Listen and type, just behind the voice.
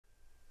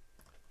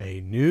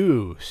a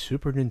new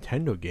Super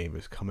Nintendo game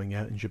is coming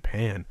out in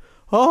Japan.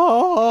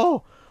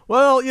 Oh,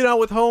 well, you know,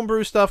 with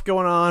homebrew stuff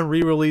going on,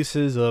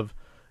 re-releases of,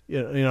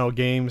 you know,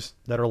 games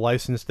that are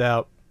licensed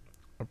out,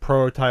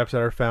 prototypes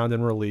that are found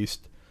and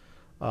released.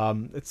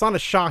 It's not a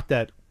shock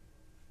that,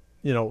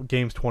 you know,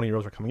 games 20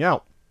 years are coming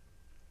out.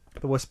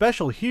 But what's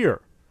special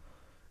here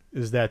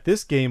is that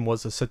this game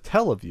was a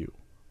Satellaview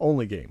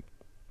only game,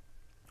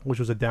 which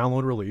was a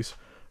download release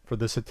for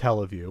the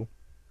Satellaview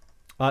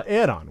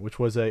add-on, which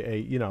was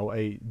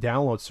a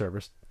download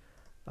service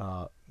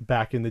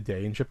back in the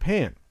day in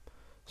Japan.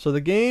 So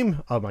the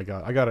game, oh my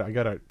god, I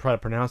gotta try to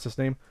pronounce this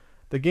name.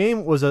 The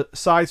game was a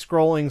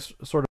side-scrolling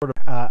sort of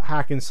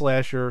hack and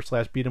slasher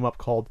 / beat 'em up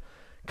called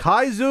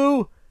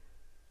Kaizou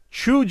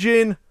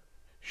Choujin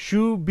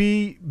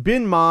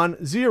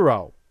Shubibinman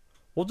Zero.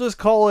 We'll just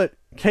call it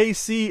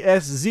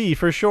KCSZ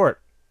for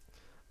short.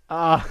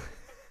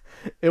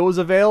 It was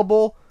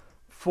available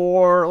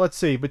for, let's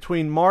see,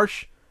 between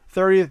March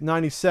 30th,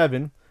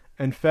 97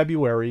 and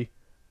February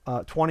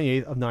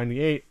 28th of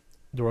 98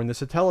 during the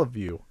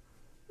Satellaview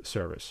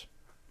service.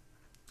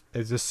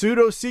 It's a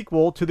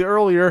pseudo-sequel to the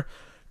earlier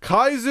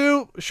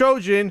Kaizou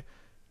Choujin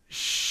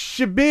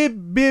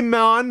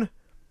Shubibinman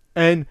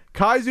and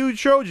Kaizou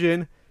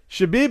Choujin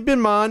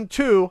Shubibinman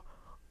 2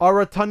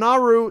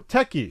 Aratanaru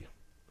Teki,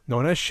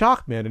 known as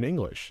Shockman in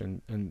English,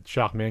 and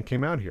Shockman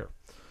came out here.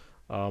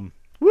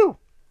 Woo!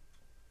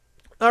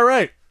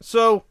 Alright,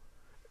 so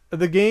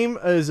the game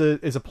is a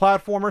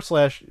platformer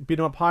 / beat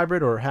 'em up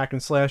hybrid or hack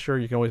and slasher.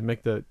 You can always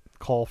make the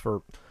call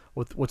for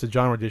what's the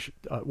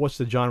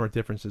genre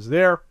differences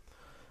there.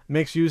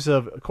 Makes use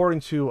of,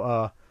 according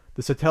to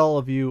the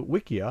Satellaview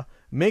Wikia,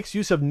 makes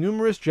use of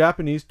numerous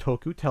Japanese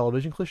toku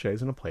television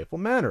cliches in a playful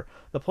manner.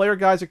 The player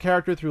guides a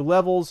character through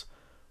levels,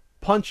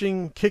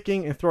 punching,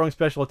 kicking, and throwing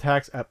special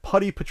attacks at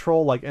putty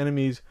patrol-like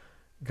enemies,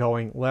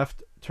 going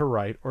left to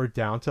right or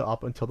down to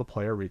up until the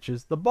player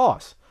reaches the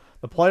boss.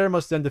 The player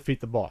must then defeat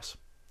the boss.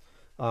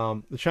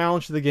 The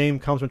challenge to the game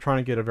comes when trying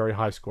to get a very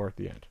high score at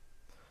the end.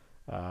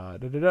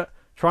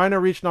 Trying to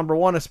reach number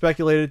 1 is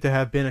speculated to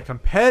have been a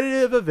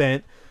competitive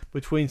event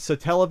between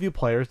Satellaview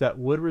players that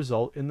would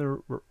result in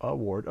the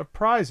award of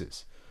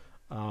prizes.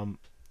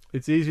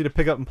 It's easy to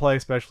pick up and play,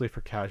 especially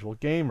for casual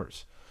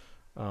gamers.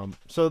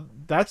 So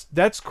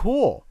that's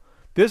cool.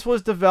 This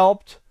was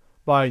developed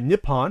by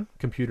Nippon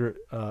Computer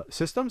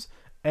Systems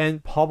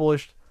and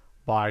published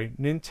by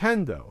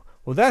Nintendo.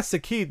 Well, that's the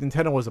key.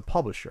 Nintendo was a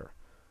publisher,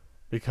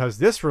 because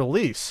this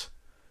release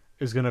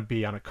is going to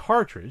be on a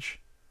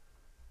cartridge,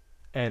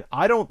 and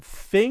I don't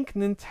think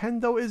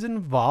Nintendo is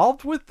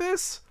involved with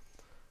this.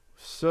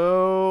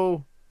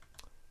 So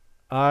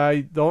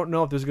I don't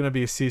know if there's going to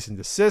be a cease and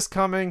desist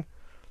coming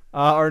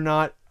or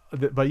not.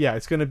 But yeah,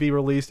 it's going to be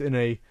released in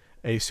a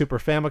Super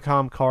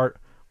Famicom cart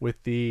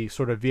with the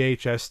sort of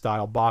VHS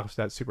style box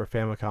that Super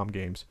Famicom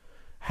games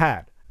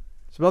had.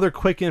 Some other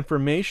quick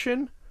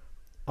information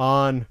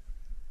on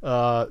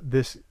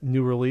this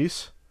new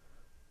release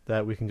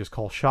that we can just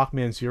call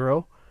Shockman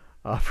Zero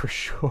for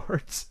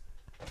short.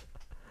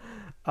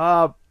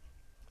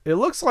 It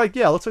looks like,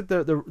 yeah, it looks like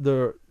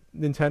the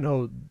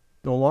Nintendo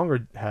no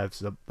longer has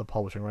the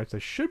publishing rights. They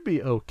should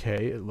be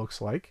okay, it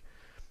looks like.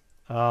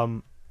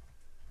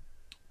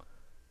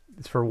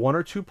 It's for 1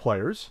 or 2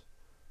 players.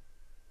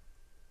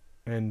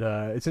 And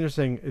it's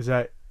interesting is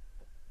that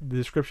the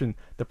description,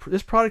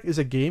 this product is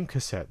a game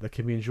cassette that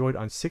can be enjoyed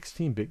on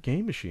 16-bit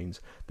game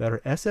machines that are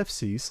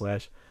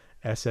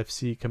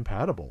SFC/SFC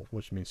compatible,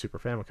 which means Super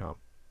Famicom.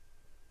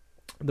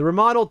 The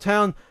remodeled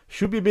town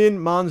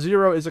Shubibinman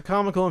Zero is a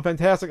comical and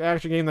fantastic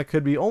action game that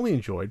could be only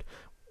enjoyed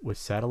with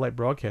satellite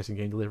broadcasting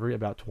game delivery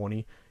about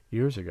 20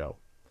 years ago.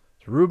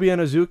 It's Ruby and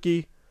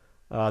Azuki.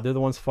 They're the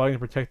ones fighting to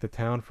protect the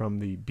town from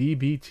the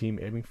BB team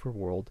aiming for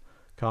world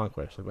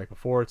conquest. Like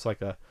before, it's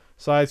like a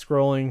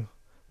side-scrolling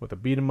with a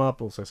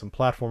beat-em-up. It looks like some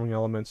platforming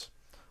elements.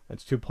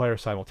 It's 2-player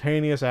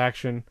simultaneous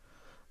action.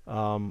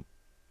 This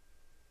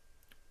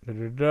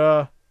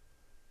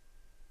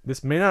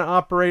may not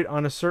operate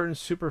on a certain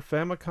Super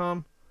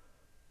Famicom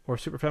or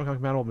Super Famicom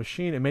compatible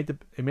machine. It may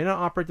not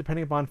operate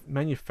depending upon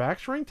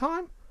manufacturing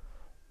time.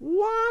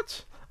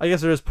 What? I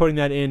guess they're just putting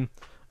that in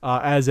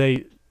as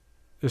a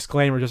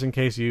disclaimer, just in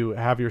case you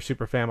have your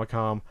Super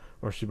Famicom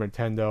or Super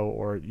Nintendo,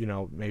 or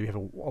maybe have a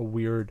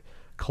weird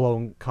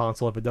clone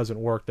console. If it doesn't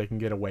work, they can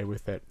get away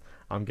with it,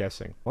 I'm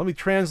guessing. Let me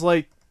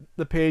translate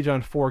the page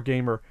on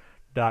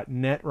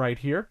 4gamer.net right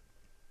here.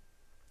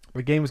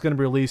 The game is going to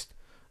be released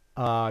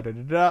late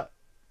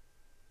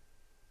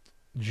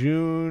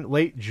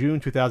June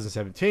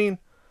 2017.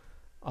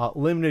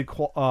 Limited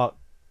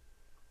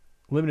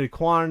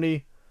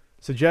quantity.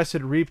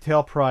 Suggested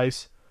retail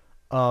price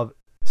of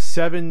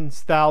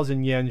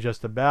 7,000 yen,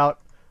 just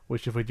about,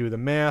 which, if we do the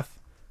math,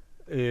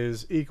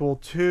 is equal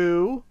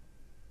to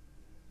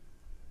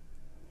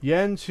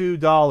yen to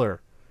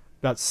dollar,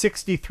 about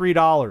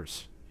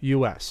 $63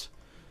 US.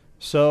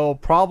 So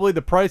probably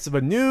the price of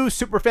a new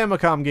Super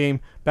Famicom game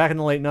back in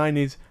the late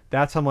 90s.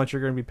 That's how much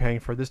you're going to be paying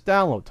for this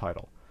download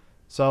title.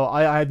 So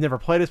I've never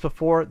played this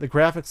before. The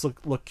graphics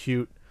look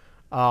cute.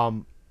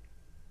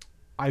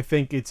 I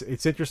think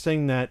it's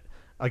interesting that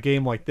a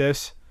game like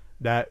this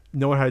that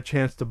no one had a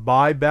chance to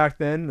buy back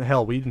then.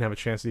 Hell, we didn't have a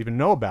chance to even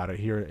know about it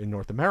here in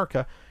North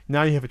America.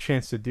 Now you have a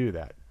chance to do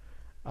that.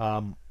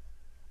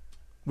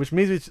 Which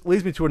means it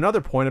leads me to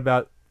another point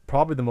about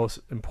probably the most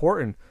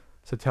important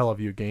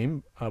Satellaview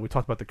game. We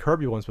talked about the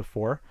Kirby ones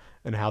before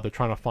and how they're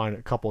trying to find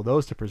a couple of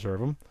those to preserve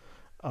them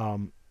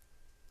on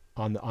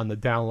the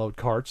download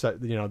carts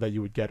that that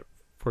you would get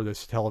for the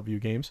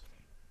Satellaview games.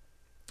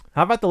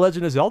 How about the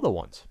Legend of Zelda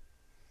ones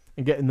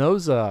and getting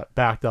those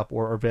backed up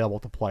or available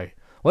to play?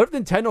 What if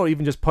Nintendo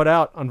even just put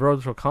out on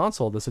Virtual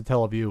Console the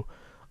Satellaview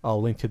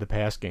Link to the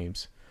Past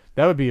games?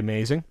 That would be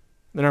amazing.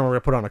 They're not going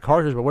to put it on a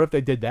cartridge, but what if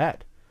they did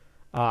that?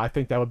 I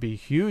think that would be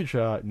huge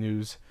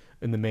news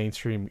in the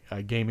mainstream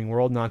gaming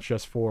world, not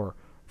just for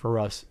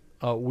us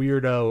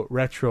weirdo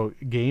retro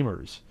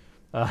gamers.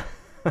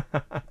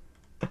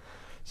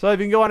 So if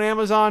you can go on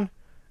Amazon,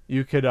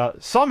 you could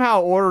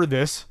somehow order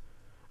this.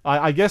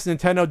 I guess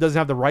Nintendo doesn't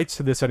have the rights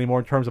to this anymore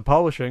in terms of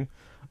publishing,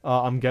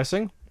 I'm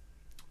guessing.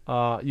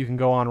 You can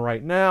go on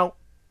right now.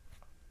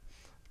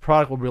 The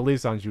product will be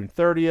released on June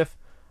 30th.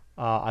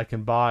 I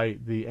can buy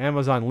the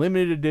Amazon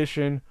Limited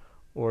Edition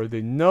or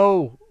the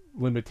No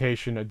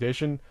Limitation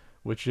Edition,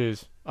 which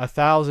is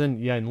 1,000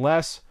 yen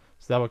less.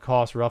 So that would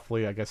cost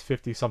roughly, I guess,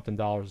 $50-something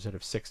instead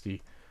of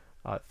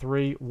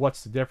 63.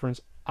 What's the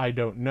difference? I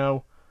don't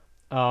know.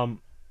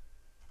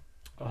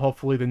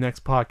 Hopefully the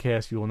next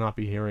podcast you will not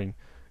be hearing,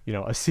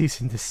 a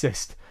cease and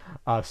desist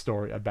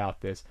story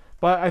about this.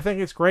 But I think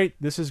it's great.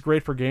 This is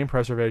great for game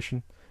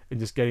preservation and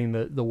just getting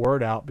the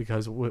word out,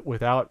 because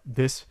without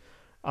this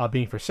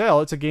being for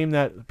sale, it's a game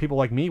that people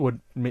like me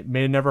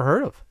may have never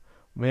heard of.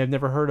 May have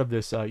never heard of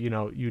this,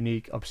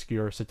 unique,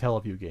 obscure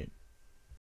Satellaview game.